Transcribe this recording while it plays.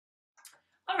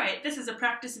Alright, this is a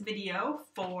practice video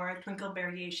for Twinkle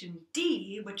Variation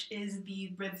D, which is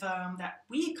the rhythm that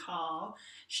we call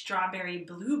strawberry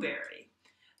blueberry.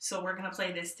 So we're going to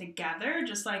play this together,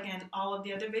 just like in all of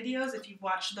the other videos. If you've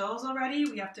watched those already,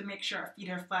 we have to make sure our feet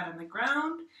are flat on the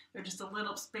ground. They're just a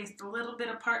little spaced a little bit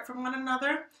apart from one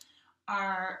another.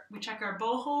 We check our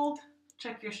bow hold,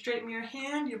 check your straight mirror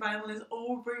hand, your violin is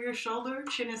over your shoulder,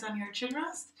 chin is on your chin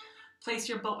rest. Place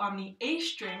your bow on the A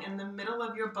string in the middle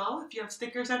of your bow. If you have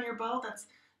stickers on your bow, that's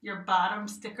your bottom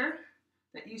sticker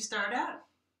that you start at.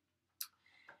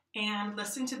 And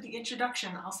listen to the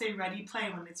introduction. I'll say ready, play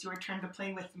when it's your turn to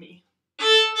play with me.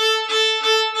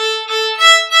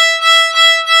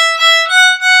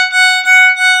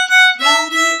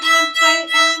 Ready and play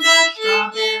and the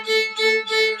strawberry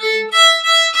blueberry.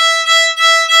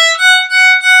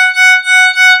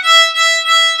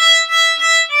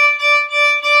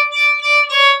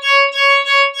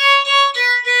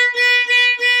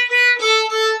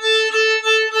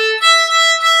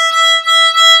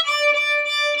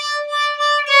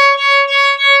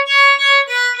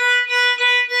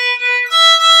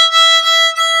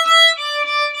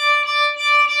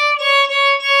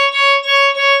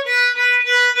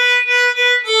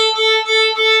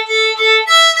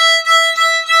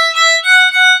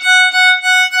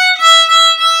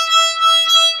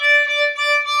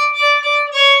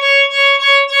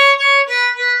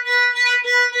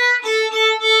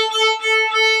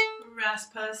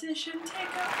 Position, take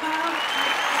a bow.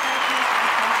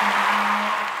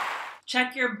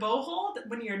 Check your bow hold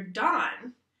when you're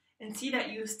done and see that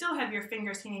you still have your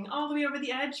fingers hanging all the way over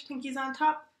the edge, pinky's on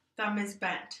top, thumb is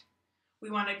bent. We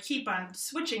want to keep on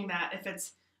switching that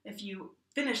if you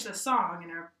finish the song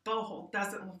and our bow hold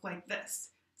doesn't look like this.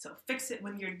 So fix it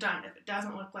when you're done if it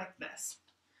doesn't look like this.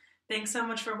 Thanks so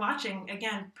much for watching.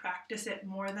 Again, practice it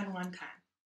more than one time.